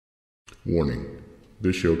Warning,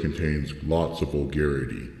 this show contains lots of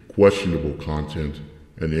vulgarity, questionable content,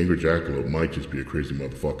 and the Angry Jackalope might just be a crazy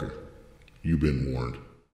motherfucker. You've been warned.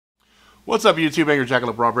 What's up, YouTube? Angry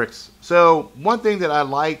Jackalope Raw Bricks. So, one thing that I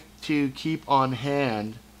like to keep on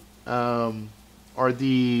hand are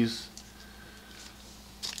these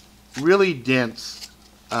really dense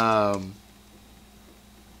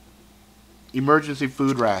emergency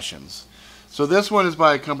food rations. So this one is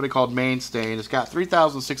by a company called Mainstay, and it's got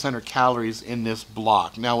 3,600 calories in this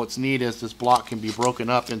block. Now what's neat is this block can be broken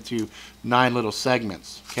up into 9 little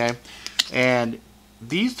segments, okay? And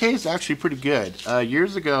these taste actually pretty good.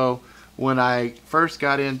 Years ago, when I first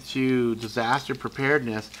got into disaster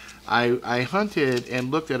preparedness, I hunted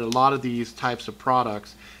and looked at a lot of these types of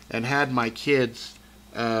products and had my kids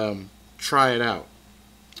try it out.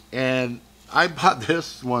 And I bought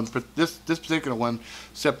this one, but this particular one,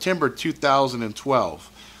 September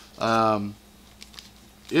 2012.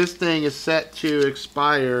 This thing is set to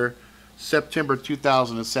expire September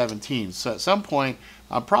 2017. So at some point,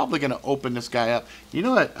 I'm probably going to open this guy up. You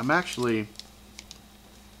know what? I'm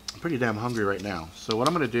pretty damn hungry right now. So what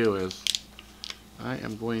I'm going to do is, I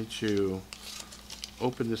am going to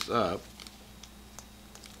open this up.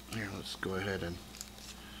 Here, let's go ahead and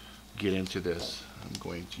get into this. I'm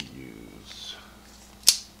going to use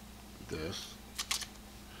this.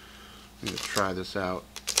 I'm going to try this out.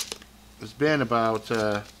 It's been about,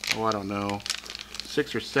 I don't know,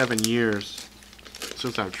 6 or 7 years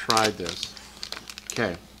since I've tried this.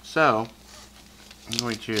 Okay, so I'm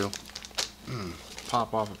going to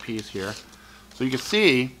pop off a piece here. So you can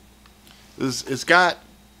see it's got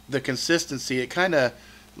the consistency. It kind of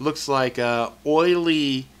looks like a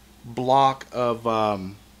oily block of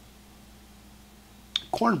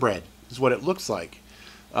cornbread is what it looks like.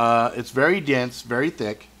 It's very dense, very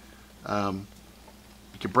thick. You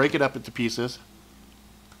can break it up into pieces.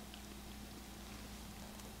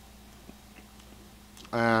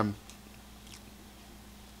 A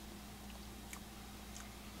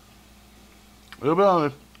little bit on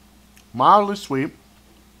it, mildly sweet,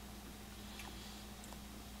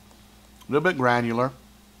 a little bit granular.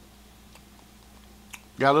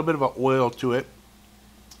 Got a little bit of an oil to it,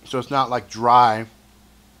 so it's not like dry.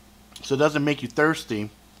 So it doesn't make you thirsty,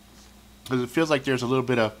 because it feels like there's a little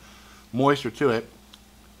bit of moisture to it.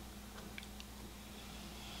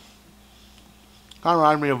 Kind of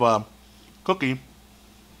reminds me of a cookie.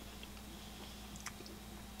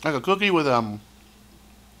 Like a cookie with it's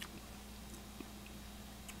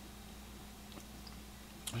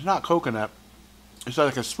not coconut. It's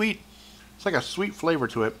like a sweet, it's like a sweet flavor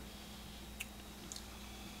to it.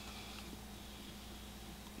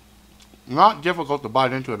 Not difficult to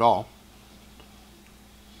bite into at all.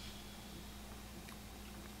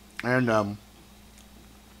 And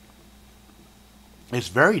it's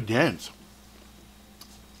very dense.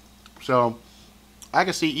 So I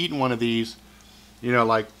can see eating one of these, you know,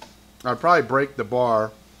 like I'd probably break the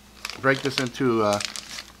bar, break this into a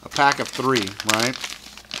pack of 3, right?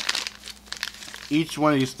 Each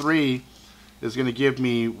one of these 3 is going to give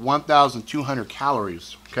me 1,200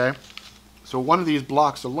 calories, okay? So one of these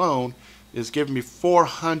blocks alone is giving me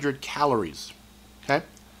 400 calories, okay?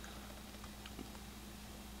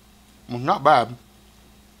 Well, not bad.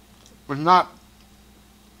 It's not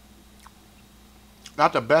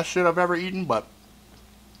the best shit I've ever eaten, but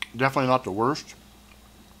definitely not the worst.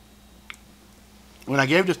 When I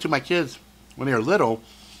gave this to my kids when they were little,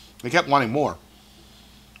 they kept wanting more.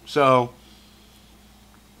 So,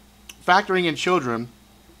 factoring in children,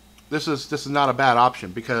 this is not a bad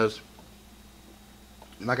option, because,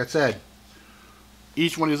 like I said,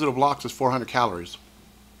 each one of these little blocks is 400 calories.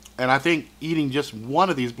 And I think eating just one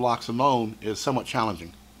of these blocks alone is somewhat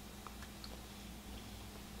challenging.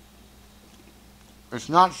 It's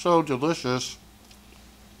not so delicious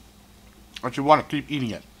that you want to keep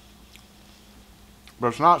eating it. But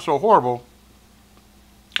it's not so horrible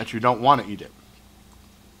that you don't want to eat it.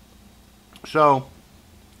 So,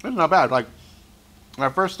 it's not bad. Like, when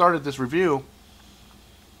I first started this review,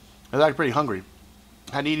 I was actually pretty hungry.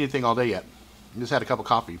 I hadn't eaten anything all day yet. I just had a cup of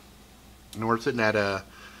coffee. And we're sitting at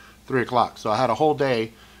 3 o'clock. So I had a whole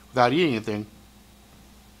day without eating anything.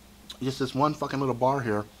 Just this one fucking little bar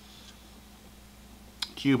here.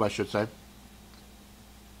 Cube, I should say.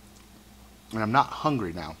 And I'm not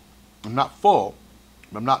hungry now. I'm not full,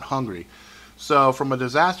 but I'm not hungry. So from a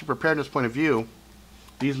disaster preparedness point of view,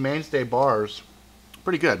 these Mainstay bars,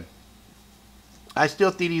 pretty good. I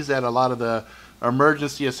still see these at a lot of the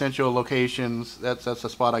emergency essential locations. That's the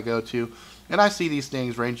spot I go to. And I see these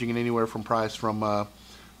things ranging in anywhere from price from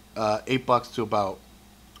 $8 to about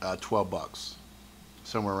 $12,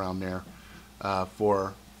 somewhere around there,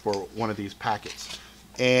 for for one of these packets.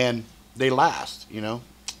 And they last, you know.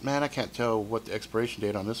 Man, I can't tell what the expiration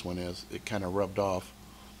date on this one is. It kind of rubbed off.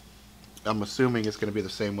 I'm assuming it's going to be the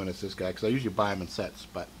same one as this guy, because I usually buy them in sets.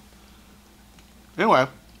 But anyway,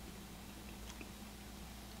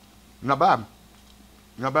 not bad.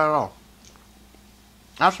 Not bad at all.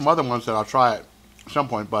 I have some other ones that I'll try at some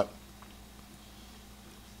point, but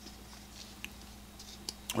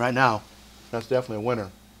right now, that's definitely a winner.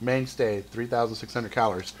 Mainstay, 3,600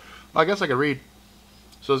 calories. Well, I guess I could read.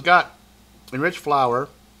 So it's got enriched flour.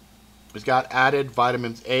 It's got added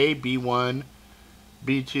vitamins A, B1,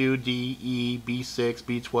 B2, D, E, B6,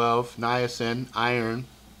 B12, niacin, iron,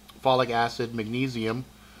 folic acid, magnesium.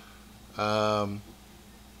 There's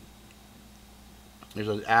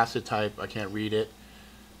an acid type. I can't read it.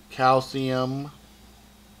 Calcium,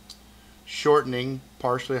 shortening,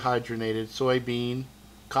 partially hydrogenated, soybean,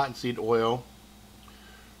 cottonseed oil,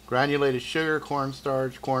 granulated sugar,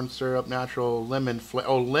 cornstarch, corn syrup, natural lemon flavor.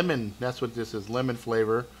 Oh, lemon. That's what this is. Lemon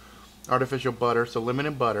flavor. Artificial butter. So lemon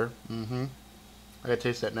and butter. I gotta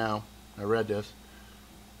taste that now. I read this.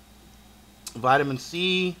 Vitamin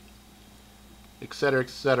C, etc.,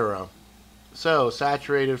 etc. So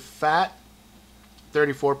saturated fat,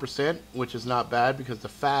 34%, which is not bad because the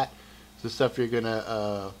fat is the stuff you're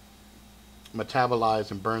gonna metabolize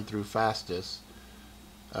and burn through fastest.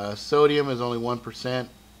 Sodium is only 1%.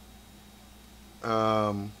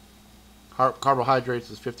 Carbohydrates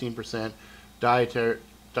is 15%.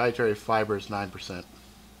 Dietary fiber is 9%.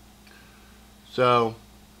 So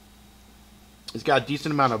it's got a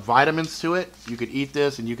decent amount of vitamins to it. You could eat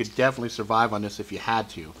this and you could definitely survive on this if you had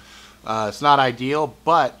to. It's not ideal,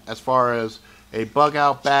 but as far as a bug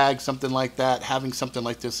out bag, something like that, having something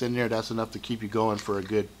like this in there, that's enough to keep you going for a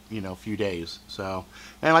good, few days. So,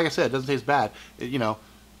 and like I said, it doesn't taste bad.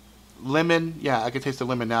 Lemon, yeah, I can taste the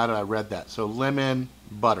lemon now that I read that. So lemon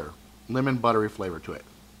buttery flavor to it.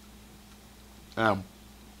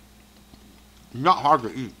 Not hard to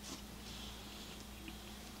eat.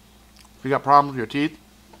 If you got problems with your teeth,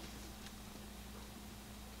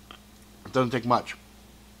 it doesn't take much.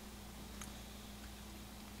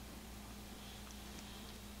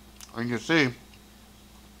 And you can see,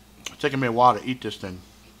 it's taking me a while to eat this thing.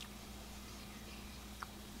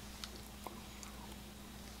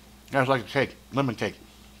 Yeah, it's like a cake, lemon cake.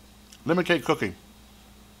 Lemon cake cooking.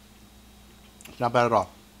 It's not bad at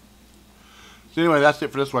all. So anyway, that's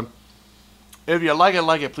it for this one. If you like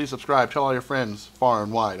it, please subscribe. Tell all your friends far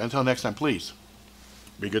and wide. Until next time, please,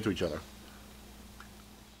 be good to each other.